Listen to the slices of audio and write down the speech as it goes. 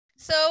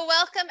So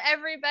welcome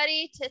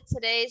everybody to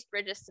today's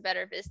Bridges to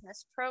Better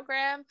Business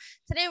program.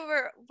 Today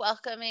we're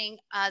welcoming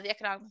the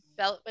Economic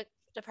Development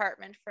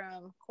Department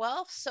from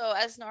Guelph. So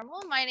as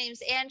normal, my name's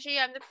Angie.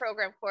 I'm the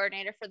program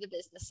coordinator for the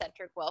Business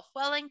Center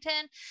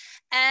Guelph-Wellington.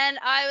 And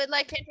I would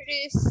like to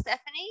introduce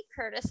Stephanie,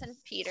 Curtis, and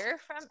Peter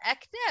from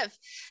ECDev.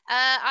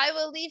 I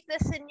will leave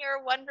this in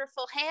your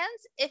wonderful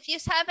hands. If you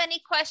have any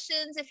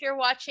questions, if you're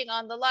watching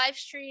on the live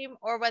stream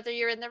or whether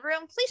you're in the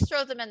room, please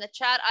throw them in the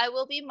chat. I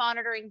will be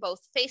monitoring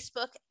both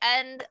Facebook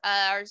and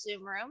our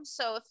Zoom room.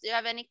 So if you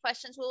have any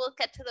questions, we will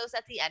get to those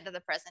at the end of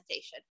the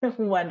presentation.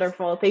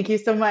 Wonderful. Thank you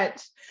so much.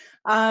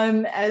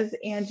 As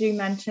Angie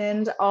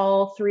mentioned,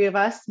 all three of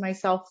us,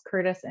 myself,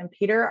 Curtis, and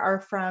Peter, are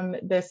from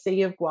the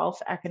City of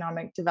Guelph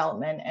Economic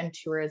Development and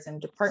Tourism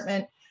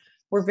Department.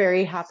 We're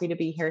very happy to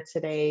be here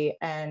today,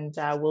 and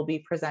we'll be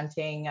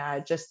presenting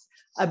just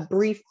a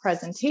brief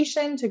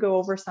presentation to go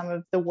over some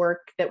of the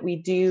work that we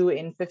do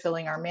in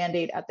fulfilling our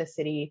mandate at the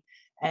city.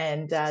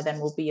 And then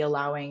we'll be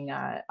allowing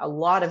a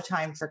lot of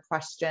time for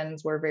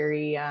questions. We're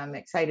very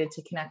excited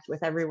to connect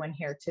with everyone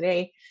here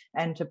today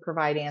and to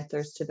provide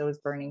answers to those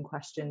burning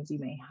questions you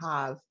may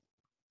have.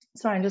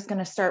 So I'm just going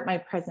to start my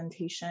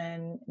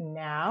presentation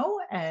now,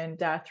 and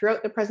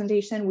throughout the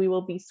presentation we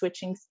will be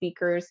switching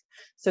speakers,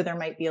 so there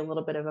might be a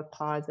little bit of a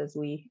pause as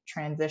we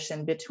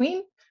transition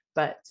between,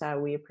 but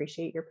we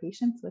appreciate your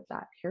patience with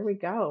that. Here we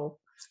go.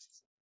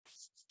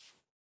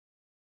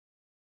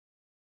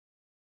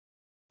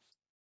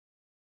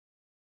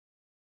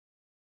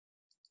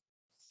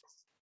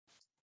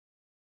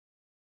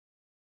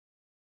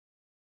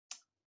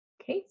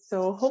 Okay,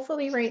 so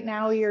hopefully right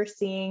now you're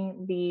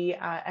seeing the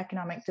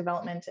economic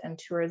development and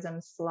tourism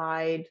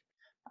slide,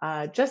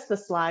 just the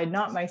slide,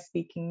 not my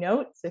speaking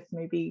notes. If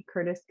maybe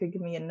Curtis could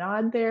give me a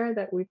nod there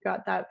that we've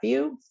got that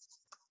view.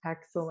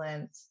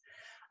 Excellent.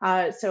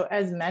 So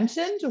as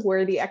mentioned,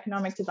 we're the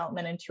Economic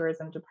Development and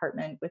Tourism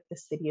Department with the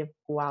City of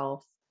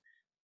Guelph.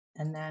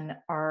 And then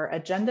our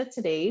agenda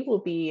today will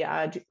be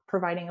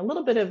providing a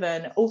little bit of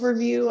an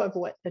overview of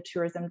what the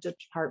tourism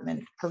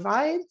department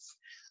provides,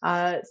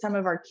 some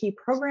of our key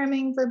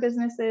programming for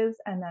businesses,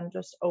 and then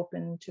just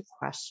open to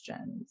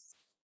questions.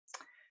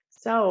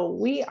 So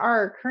we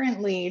are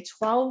currently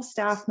 12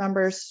 staff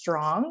members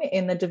strong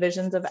in the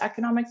divisions of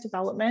economic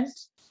development,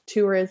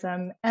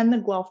 tourism, and the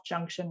Guelph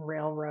Junction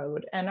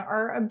Railroad. And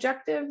our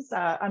objectives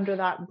under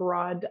that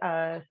broad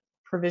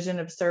provision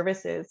of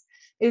services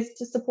is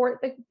to support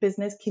the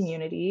business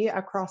community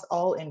across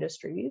all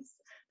industries,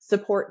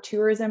 support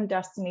tourism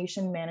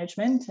destination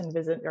management and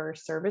visitor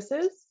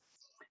services,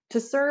 to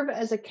serve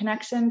as a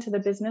connection to the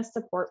business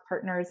support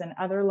partners and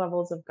other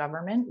levels of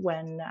government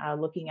when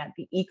looking at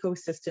the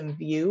ecosystem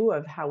view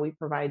of how we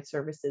provide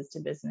services to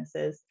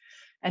businesses,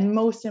 and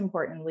most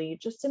importantly,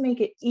 just to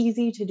make it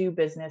easy to do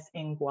business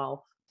in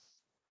Guelph.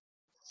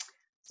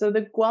 So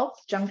the Guelph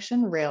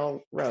Junction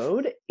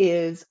Railroad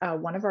is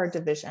one of our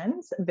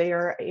divisions. They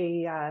are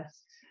a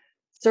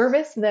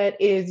service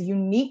that is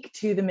unique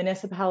to the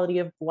municipality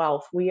of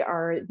Guelph. We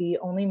are the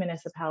only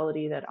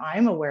municipality that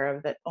I'm aware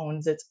of that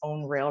owns its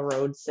own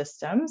railroad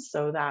system.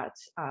 So that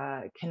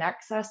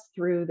connects us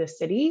through the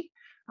city.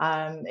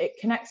 It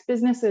connects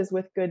businesses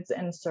with goods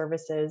and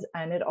services,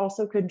 and it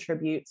also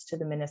contributes to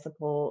the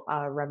municipal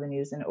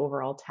revenues and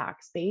overall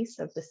tax base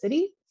of the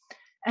city.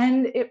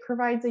 And it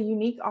provides a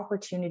unique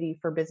opportunity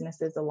for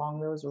businesses along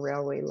those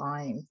railway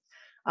lines.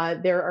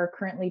 There are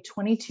currently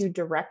 22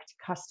 direct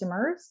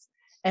customers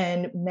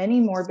and many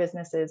more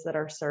businesses that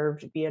are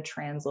served via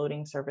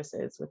transloading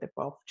services with the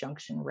Guelph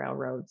Junction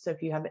Railroad. So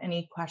if you have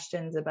any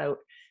questions about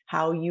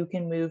how you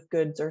can move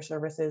goods or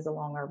services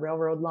along our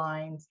railroad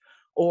lines,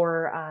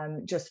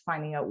 or just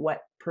finding out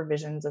what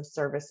provisions of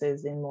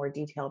services in more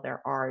detail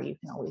there are, you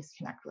can always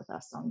connect with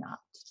us on that.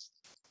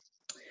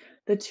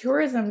 The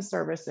tourism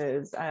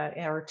services,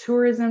 our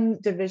tourism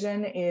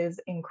division is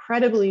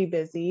incredibly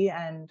busy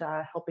and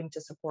helping to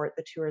support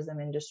the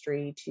tourism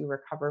industry to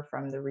recover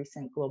from the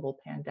recent global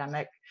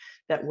pandemic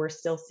that we're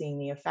still seeing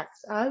the effects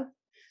of.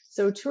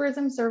 So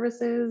tourism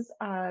services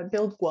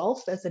build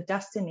Guelph as a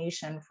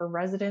destination for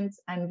residents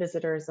and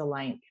visitors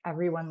alike.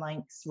 Everyone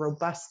likes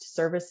robust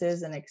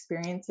services and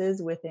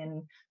experiences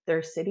within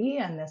their city,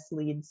 and this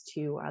leads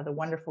to the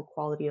wonderful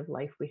quality of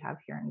life we have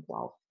here in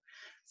Guelph.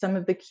 Some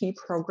of the key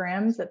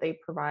programs that they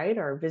provide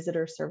are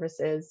visitor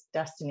services,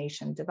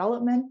 destination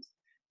development,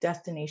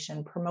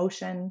 destination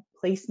promotion,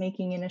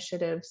 placemaking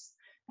initiatives,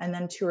 and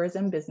then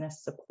tourism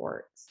business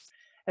supports.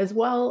 As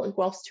well,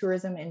 Guelph's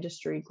tourism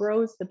industry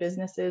grows, the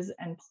businesses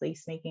and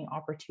placemaking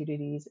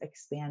opportunities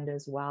expand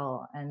as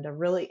well. And a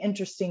really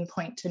interesting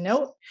point to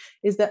note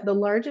is that the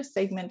largest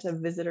segment of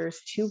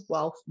visitors to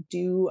Guelph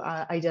do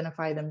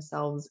identify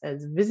themselves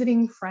as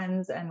visiting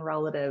friends and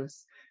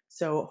relatives.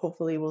 So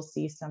hopefully we'll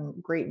see some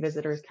great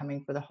visitors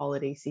coming for the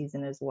holiday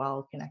season as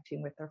well,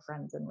 connecting with their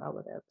friends and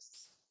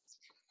relatives.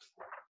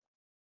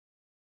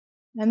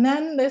 And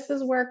then this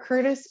is where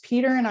Curtis,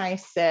 Peter, and I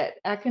sit,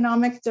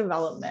 economic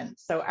development.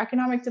 So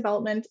economic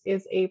development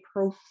is a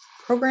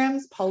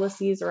programs,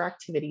 policies, or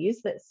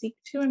activities that seek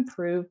to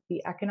improve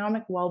the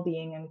economic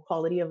well-being and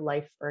quality of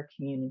life for a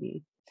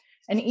community.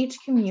 And each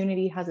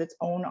community has its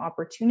own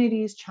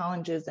opportunities,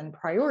 challenges, and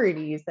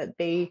priorities that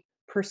they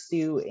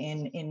pursue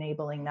in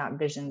enabling that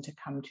vision to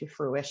come to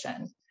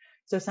fruition.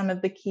 So some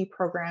of the key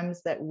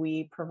programs that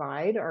we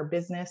provide are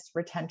business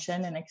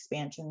retention and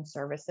expansion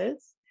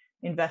services,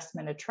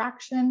 investment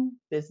attraction,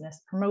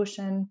 business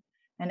promotion,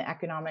 and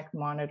economic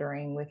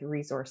monitoring with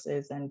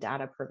resources and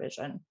data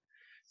provision.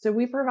 So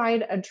we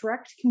provide a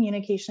direct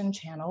communication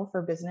channel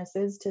for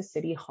businesses to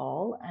City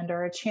Hall and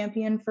are a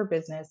champion for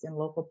business in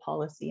local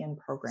policy and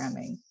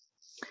programming.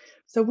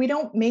 So we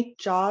don't make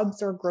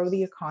jobs or grow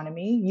the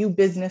economy, you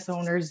business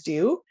owners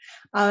do.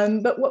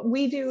 But what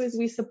we do is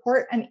we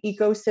support an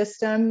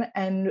ecosystem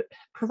and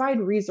provide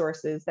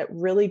resources that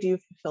really do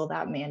fulfill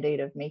that mandate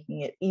of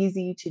making it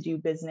easy to do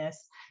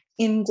business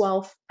in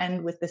Guelph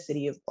and with the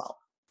city of Guelph.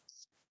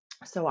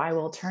 So I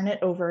will turn it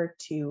over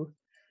to,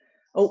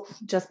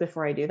 just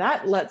before I do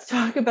that, let's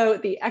talk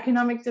about the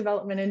economic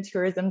development and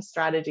tourism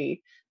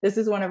strategy. This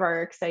is one of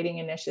our exciting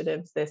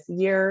initiatives this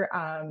year.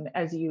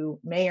 As you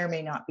may or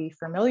may not be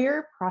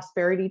familiar,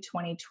 Prosperity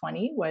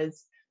 2020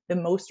 was the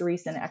most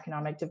recent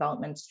economic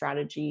development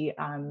strategy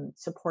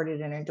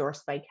supported and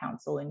endorsed by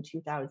Council in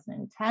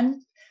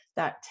 2010.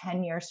 That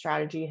 10-year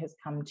strategy has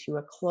come to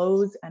a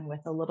close, and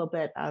with a little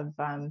bit of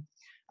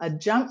a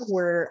jump,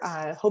 we're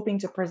hoping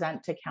to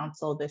present to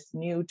Council this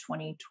new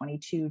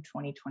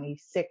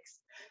 2022-2026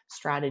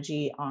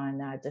 strategy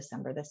on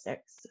December the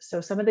 6th.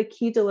 So some of the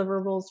key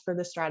deliverables for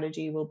the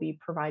strategy will be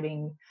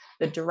providing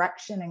the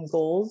direction and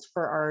goals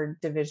for our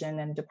division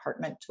and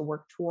department to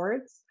work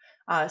towards,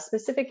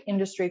 specific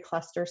industry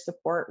cluster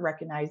support,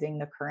 recognizing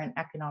the current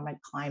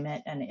economic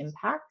climate and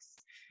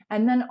impacts,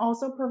 and then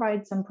also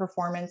provide some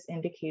performance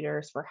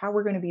indicators for how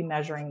we're going to be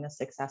measuring the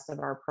success of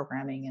our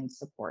programming and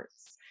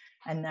supports.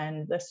 And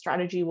then the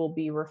strategy will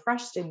be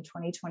refreshed in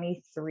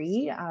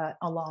 2023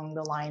 along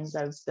the lines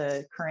of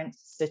the current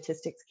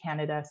Statistics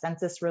Canada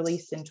census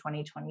release in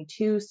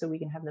 2022, so we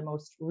can have the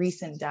most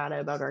recent data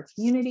about our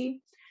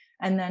community.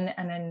 And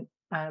then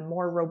a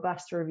more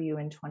robust review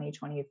in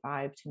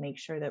 2025 to make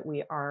sure that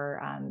we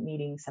are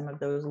meeting some of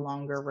those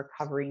longer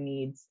recovery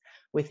needs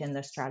within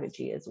the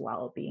strategy as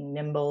well, being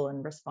nimble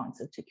and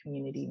responsive to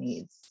community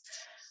needs.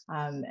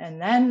 And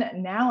then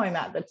now I'm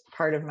at the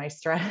part of my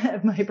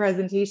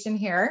presentation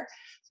here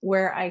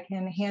where I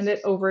can hand it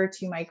over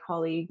to my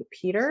colleague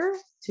Peter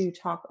to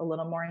talk a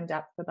little more in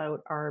depth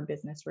about our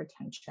business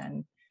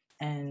retention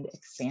and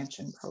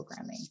expansion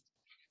programming.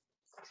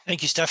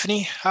 Thank you,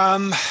 Stephanie.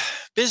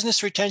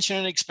 Business retention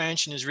and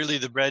expansion is really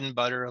the bread and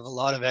butter of a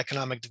lot of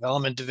economic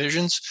development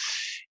divisions.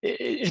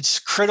 It's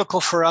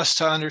critical for us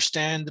to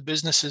understand the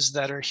businesses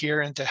that are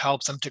here and to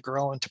help them to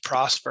grow and to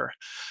prosper.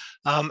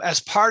 As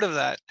part of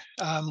that,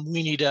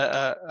 we need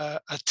a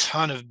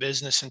ton of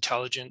business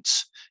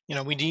intelligence. You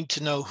know, we need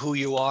to know who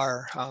you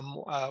are.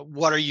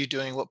 What are you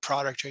doing? What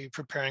product are you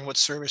preparing? What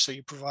service are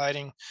you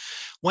providing?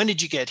 When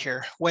did you get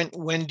here?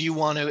 When do you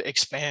want to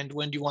expand?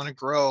 When do you want to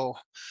grow?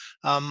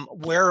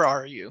 Where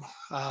are you?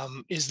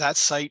 Is that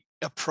site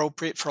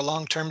appropriate for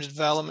long-term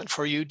development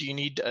for you? Do you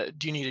need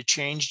a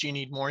change? Do you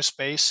need more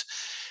space?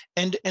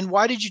 And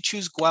why did you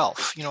choose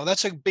Guelph? You know,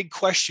 that's a big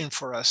question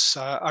for us.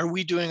 Are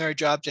we doing our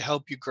job to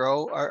help you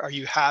grow? Are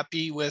you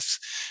happy with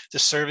the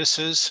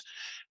services?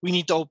 We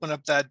need to open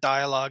up that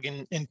dialogue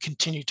and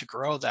continue to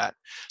grow that.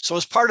 So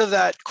as part of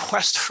that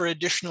quest for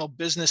additional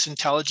business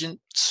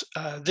intelligence,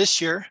 this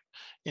year,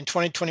 in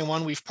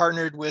 2021, we've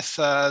partnered with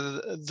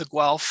the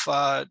Guelph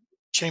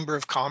Chamber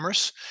of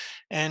Commerce,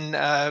 and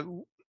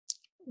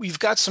we've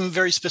got some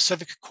very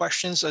specific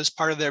questions as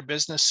part of their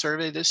business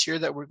survey this year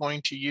that we're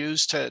going to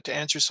use to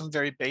answer some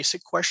very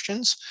basic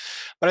questions.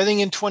 But I think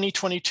in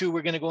 2022,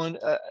 we're going to go in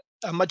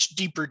a much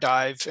deeper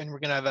dive, and we're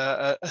going to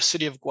have a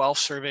City of Guelph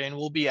survey, and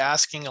we'll be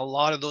asking a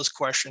lot of those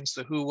questions,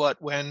 the who,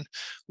 what, when,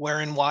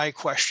 where, and why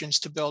questions,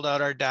 to build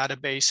out our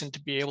database and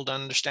to be able to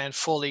understand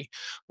fully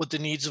what the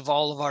needs of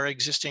all of our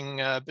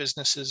existing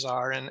businesses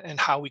are, and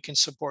how we can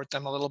support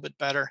them a little bit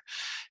better.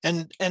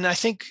 And I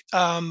think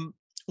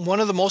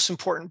one of the most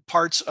important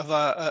parts of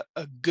a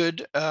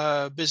good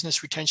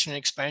business retention and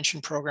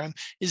expansion program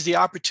is the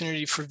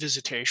opportunity for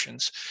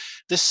visitations.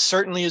 This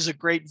certainly is a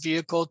great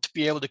vehicle to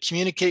be able to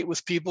communicate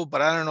with people,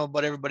 but I don't know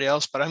about everybody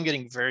else, but I'm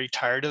getting very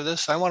tired of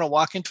this. I want to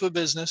walk into a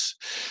business,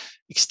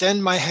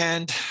 extend my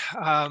hand,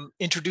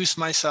 introduce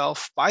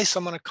myself, buy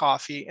someone a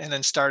coffee, and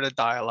then start a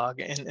dialogue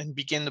and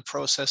begin the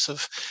process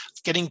of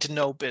getting to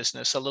know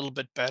business a little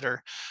bit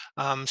better.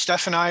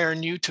 Steph and I are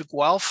new to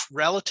Guelph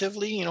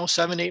relatively,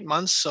 7-8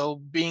 months. So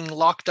being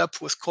locked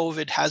up with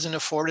COVID hasn't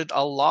afforded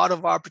a lot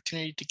of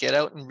opportunity to get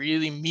out and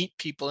really meet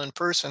people in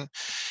person.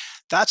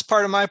 That's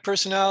part of my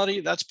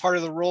personality. That's part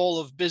of the role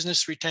of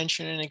business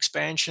retention and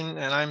expansion.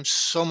 And I'm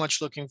so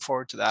much looking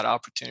forward to that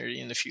opportunity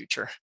in the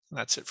future.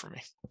 That's it for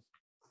me.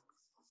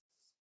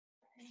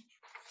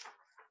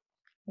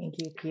 Thank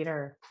you,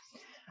 Peter.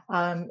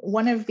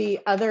 One of the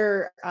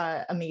other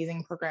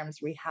amazing programs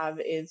we have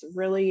is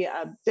really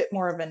a bit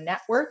more of a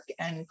network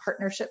and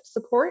partnership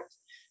support.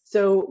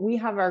 So we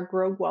have our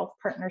Grow Guelph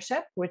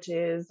partnership, which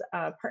is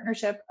a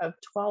partnership of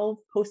 12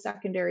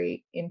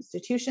 post-secondary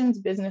institutions,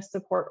 business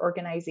support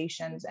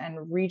organizations,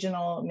 and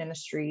regional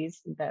ministries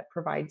that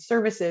provide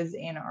services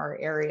in our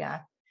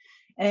area.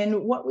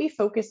 And what we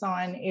focus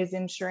on is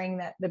ensuring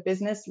that the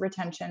business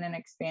retention and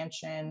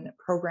expansion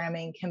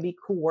programming can be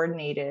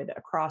coordinated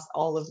across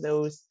all of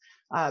those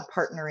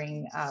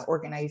partnering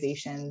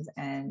organizations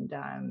and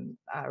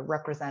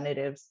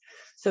representatives,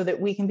 so that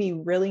we can be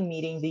really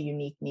meeting the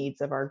unique needs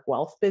of our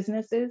Guelph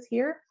businesses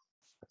here.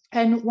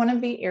 And one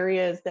of the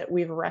areas that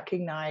we've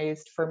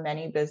recognized for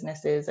many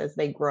businesses as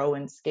they grow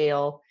and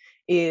scale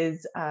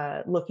is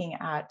looking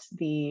at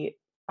the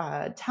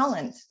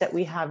talent that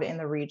we have in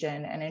the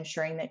region and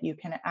ensuring that you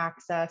can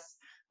access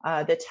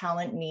the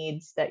talent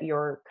needs that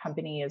your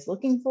company is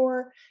looking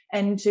for,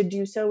 and to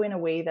do so in a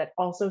way that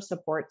also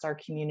supports our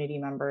community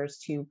members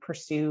to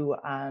pursue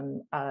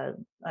an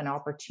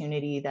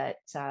opportunity that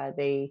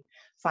they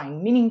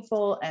find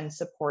meaningful and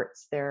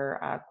supports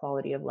their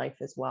quality of life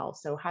as well.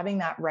 So having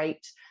that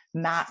right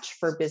match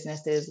for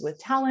businesses with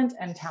talent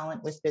and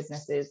talent with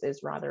businesses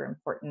is rather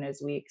important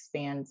as we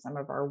expand some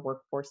of our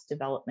workforce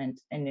development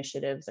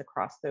initiatives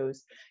across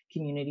those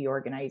community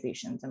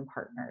organizations and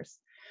partners.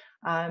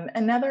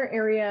 Another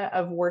area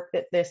of work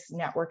that this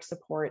network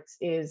supports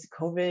is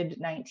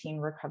COVID-19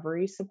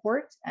 recovery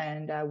support.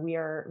 And we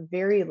are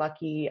very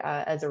lucky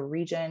as a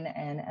region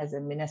and as a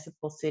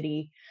municipal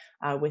city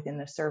within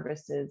the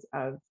services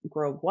of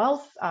Grow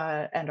Guelph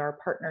and our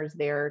partners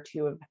there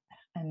to have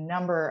a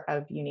number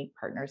of unique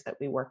partners that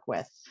we work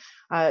with.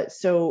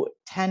 So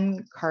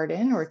 10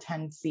 Cardin, or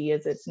 10C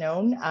as it's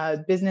known,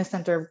 Business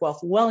Center of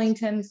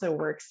Guelph-Wellington. So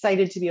we're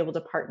excited to be able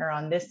to partner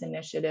on this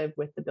initiative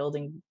with the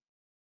Building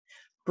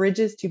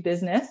Bridges to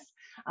Business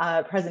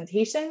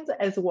presentations,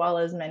 as well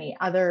as many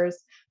others.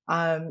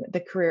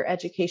 The Career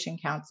Education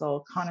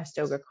Council,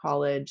 Conestoga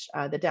College,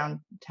 the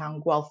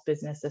Downtown Guelph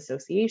Business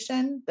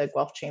Association, the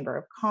Guelph Chamber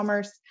of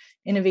Commerce,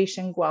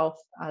 Innovation Guelph,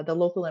 the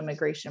Local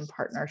Immigration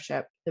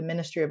Partnership, the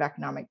Ministry of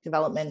Economic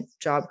Development,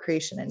 Job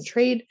Creation and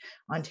Trade,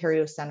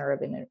 Ontario Centre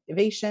of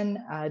Innovation,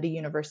 the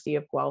University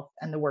of Guelph,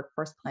 and the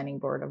Workforce Planning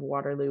Board of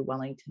Waterloo,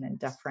 Wellington, and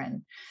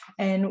Dufferin.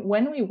 And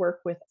when we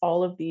work with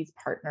all of these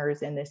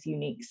partners in this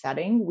unique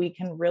setting, we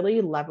can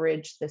really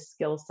leverage the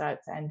skill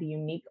sets and the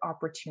unique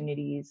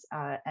opportunities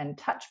and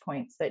touch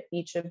points that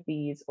each of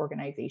these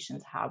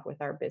organizations have with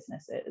our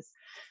businesses.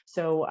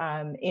 So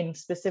in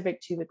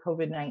specific to the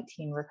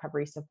COVID-19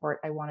 recovery support,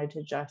 I wanted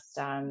to just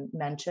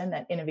mention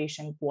that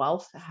Innovation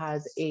Guelph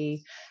has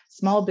a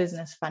small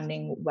business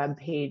funding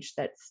webpage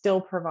that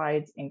still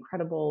provides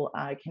incredible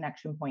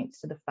connection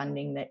points to the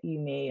funding that you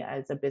may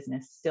as a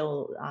business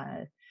still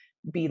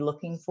be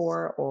looking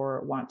for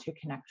or want to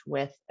connect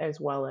with, as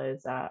well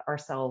as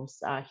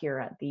ourselves here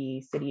at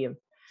the City of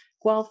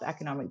Guelph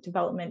Economic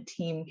Development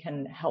team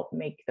can help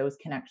make those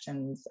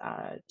connections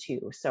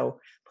too. So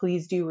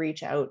please do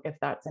reach out if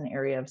that's an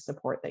area of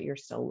support that you're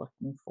still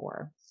looking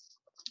for.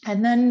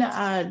 And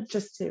then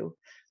just to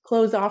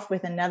close off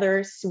with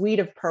another suite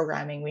of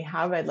programming we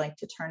have, I'd like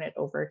to turn it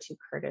over to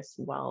Curtis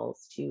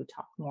Wells to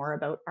talk more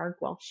about our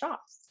Guelph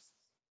shops.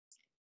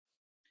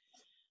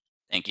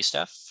 Thank you,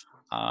 Steph.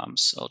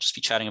 So I'll just be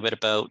chatting a bit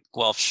about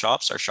Guelph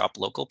Shops, our Shop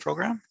Local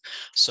program.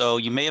 So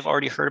you may have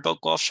already heard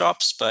about Guelph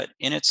Shops, but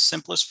in its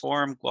simplest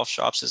form, Guelph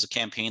Shops is a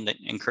campaign that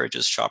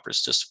encourages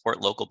shoppers to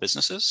support local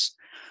businesses.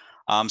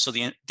 So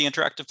the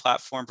interactive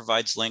platform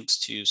provides links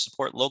to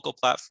support local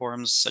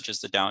platforms such as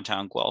the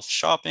Downtown Guelph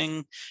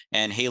Shopping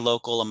and Hey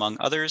Local, among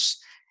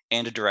others,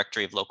 and a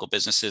directory of local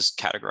businesses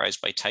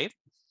categorized by type.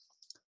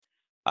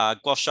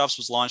 Guelph Shops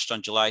was launched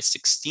on July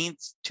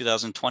 16th,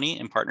 2020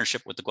 in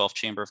partnership with the Guelph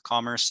Chamber of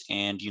Commerce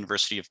and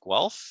University of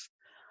Guelph.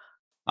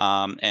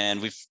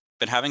 And we've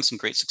been having some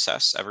great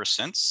success ever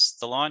since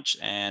the launch,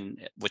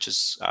 and which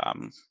is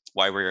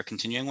why we're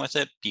continuing with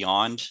it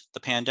beyond the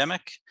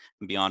pandemic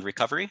and beyond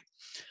recovery.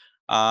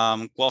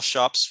 Guelph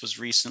Shops was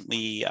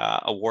recently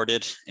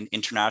awarded an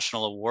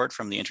international award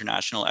from the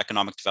International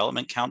Economic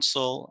Development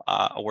Council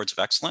Awards of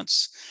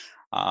Excellence.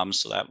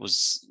 So that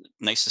was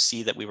nice to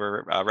see that we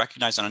were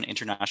recognized on an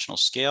international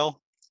scale.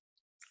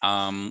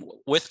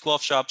 With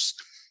Guelph Shops,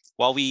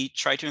 while we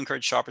try to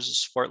encourage shoppers to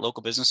support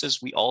local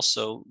businesses, we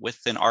also,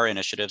 within our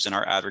initiatives and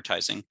our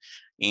advertising,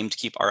 aim to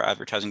keep our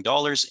advertising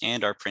dollars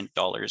and our print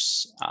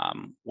dollars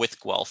with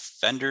Guelph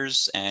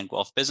vendors and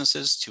Guelph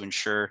businesses to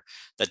ensure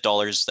that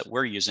dollars that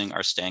we're using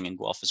are staying in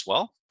Guelph as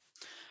well.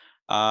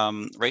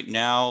 Right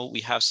now,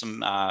 we have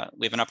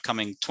an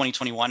upcoming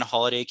 2021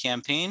 holiday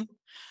campaign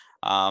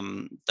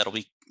that'll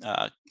be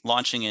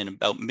launching in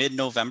about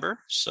mid-November.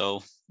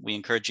 So we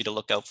encourage you to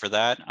look out for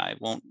that. I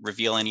won't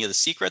reveal any of the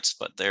secrets,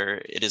 but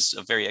it is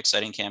a very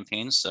exciting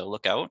campaign, so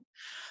look out.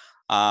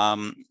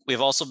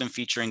 We've also been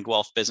featuring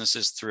Guelph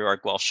businesses through our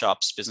Guelph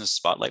Shops Business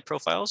Spotlight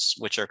profiles,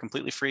 which are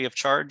completely free of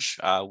charge.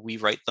 We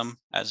write them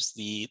as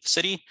the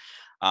city.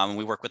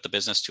 We work with the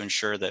business to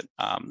ensure that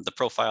the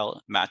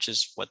profile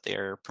matches what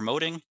they're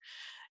promoting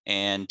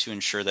and to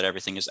ensure that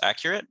everything is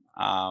accurate.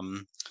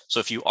 So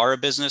if you are a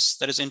business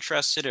that is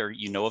interested, or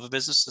you know of a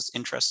business that's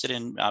interested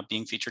in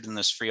being featured in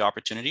this free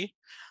opportunity,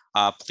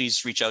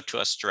 please reach out to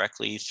us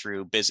directly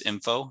through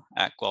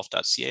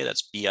bizinfo@guelph.ca.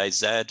 That's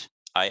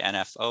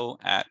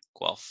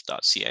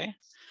BIZINFO@guelph.ca.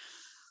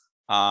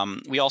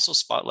 We also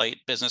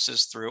spotlight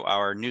businesses through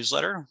our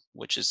newsletter,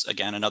 which is,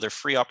 again, another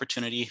free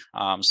opportunity.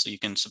 So you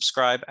can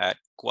subscribe at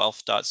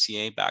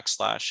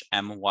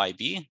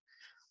guelph.ca/MYB.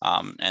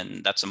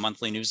 And that's a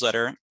monthly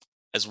newsletter,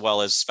 as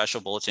well as special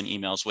bulletin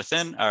emails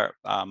within or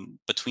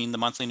between the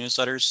monthly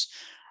newsletters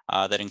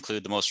that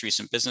include the most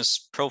recent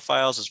business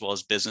profiles, as well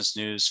as business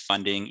news,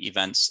 funding,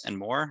 events, and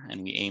more.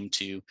 And we aim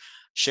to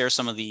share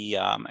some of the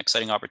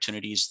exciting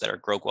opportunities that our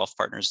Grow Guelph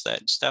partners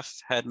that Steph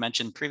had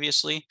mentioned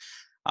previously.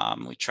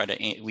 We try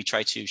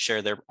to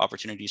share their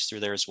opportunities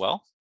through there as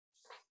well.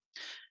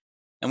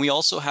 And we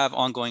also have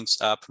ongoing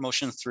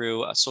promotion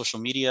through social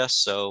media.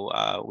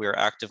 So we are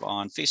active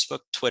on Facebook,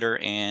 Twitter,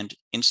 and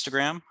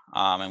Instagram.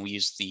 And we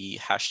use the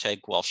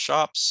hashtag Guelph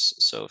Shops.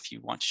 So if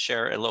you want to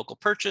share a local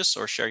purchase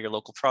or share your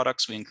local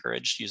products, we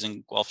encourage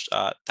using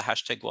the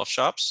hashtag Guelph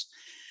Shops.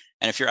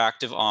 And if you're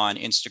active on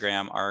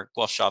Instagram, our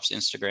Guelph Shops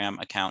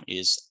Instagram account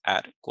is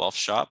 @Guelph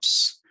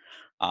Shops.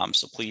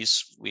 So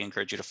please, we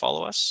encourage you to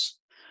follow us.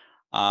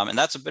 And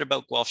that's a bit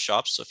about Guelph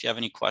Shops. So if you have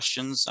any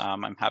questions,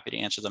 I'm happy to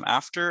answer them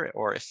after,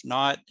 or if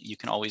not, you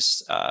can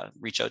always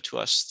reach out to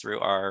us through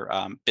our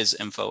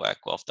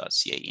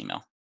bizinfo@guelph.ca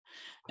email.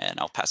 And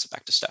I'll pass it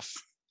back to Steph.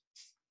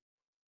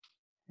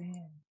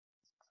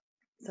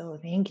 So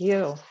thank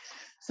you.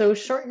 So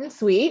short and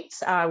sweet,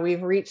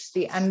 we've reached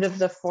the end of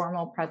the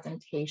formal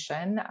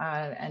presentation,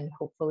 and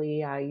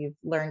hopefully you've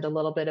learned a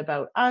little bit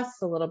about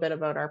us, a little bit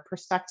about our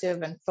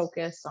perspective and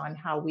focus on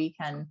how we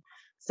can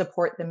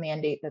support the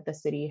mandate that the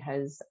city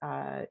has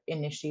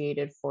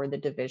initiated for the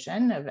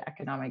Division of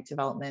Economic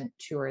Development,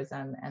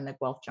 Tourism, and the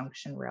Guelph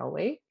Junction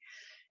Railway.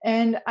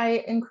 And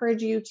I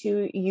encourage you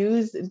to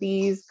use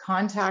these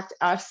contact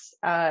us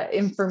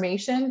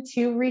information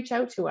to reach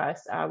out to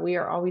us. We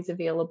are always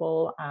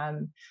available,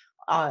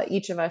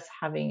 each of us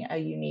having a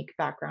unique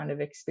background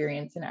of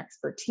experience and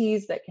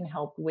expertise that can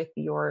help with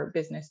your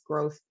business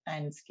growth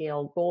and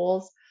scale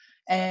goals.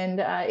 And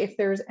if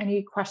there's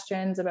any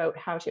questions about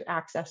how to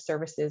access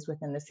services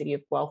within the city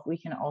of Guelph, we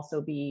can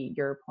also be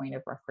your point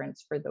of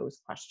reference for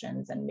those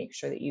questions and make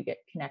sure that you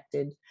get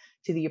connected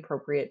to the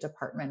appropriate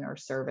department or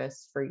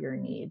service for your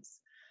needs.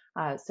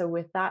 So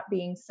with that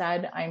being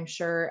said, I'm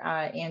sure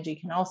Angie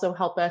can also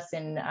help us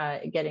in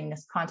getting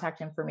this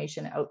contact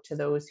information out to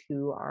those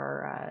who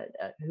are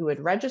who had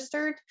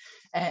registered,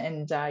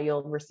 and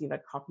you'll receive a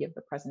copy of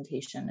the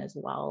presentation as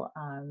well.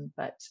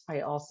 But I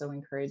also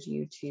encourage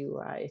you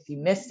to, if you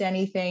missed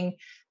anything,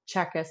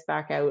 check us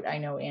back out. I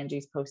know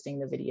Angie's posting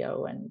the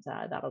video, and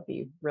that'll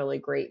be really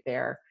great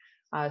there.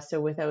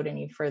 So without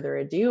any further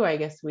ado, I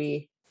guess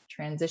we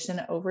transition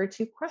over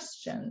to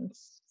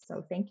questions.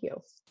 So thank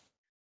you.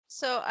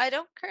 So I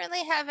don't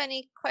currently have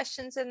any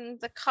questions in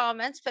the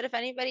comments, but if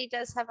anybody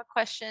does have a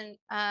question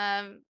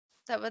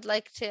that would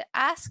like to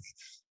ask,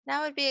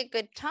 now would be a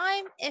good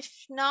time.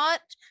 If not,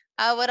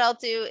 what I'll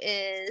do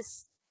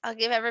is I'll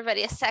give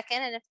everybody a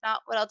second, and if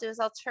not, what I'll do is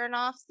I'll turn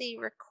off the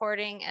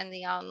recording and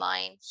the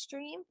online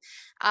stream,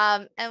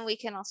 and we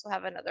can also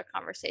have another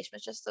conversation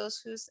with just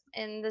those who's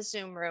in the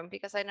Zoom room,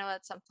 because I know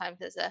that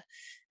sometimes is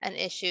an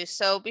issue.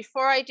 So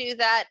before I do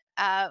that,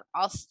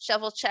 I'll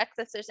double check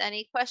if there's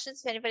any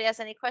questions. If anybody has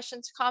any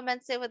questions,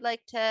 comments they would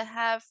like to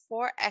have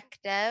for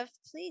ECDev,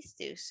 please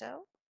do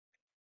so.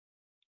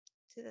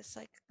 Do this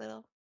like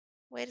little,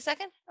 wait a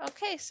second.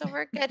 Okay, so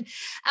we're good.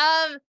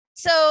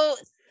 So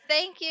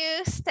thank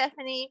you,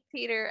 Stephanie,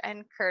 Peter,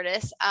 and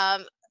Curtis,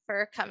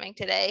 for coming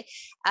today.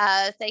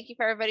 Thank you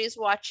for everybody who's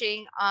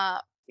watching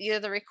either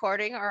the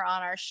recording or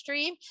on our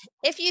stream.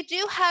 If you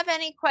do have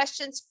any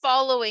questions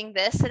following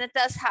this, and it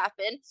does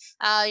happen,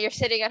 you're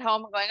sitting at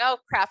home going, oh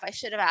crap, I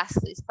should have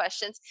asked these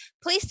questions,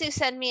 please do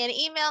send me an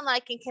email and I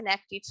can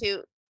connect you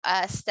to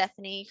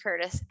Stephanie,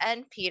 Curtis,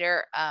 and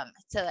Peter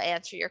to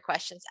answer your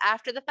questions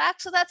after the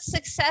fact. So that's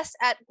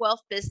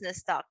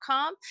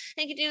success@guelphbusiness.com.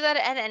 And you can do that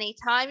at any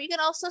time. You can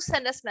also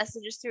send us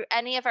messages through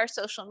any of our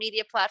social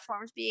media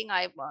platforms, being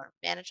I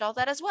manage all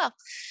that as well.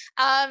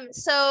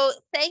 So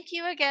thank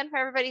you again for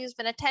everybody who's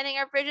been attending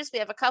our bridges. We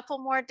have a couple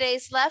more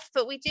days left,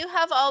 but we do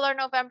have all our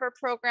November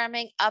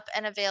programming up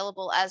and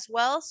available as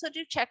well. So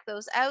do check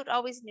those out.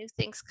 Always new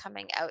things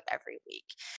coming out every week.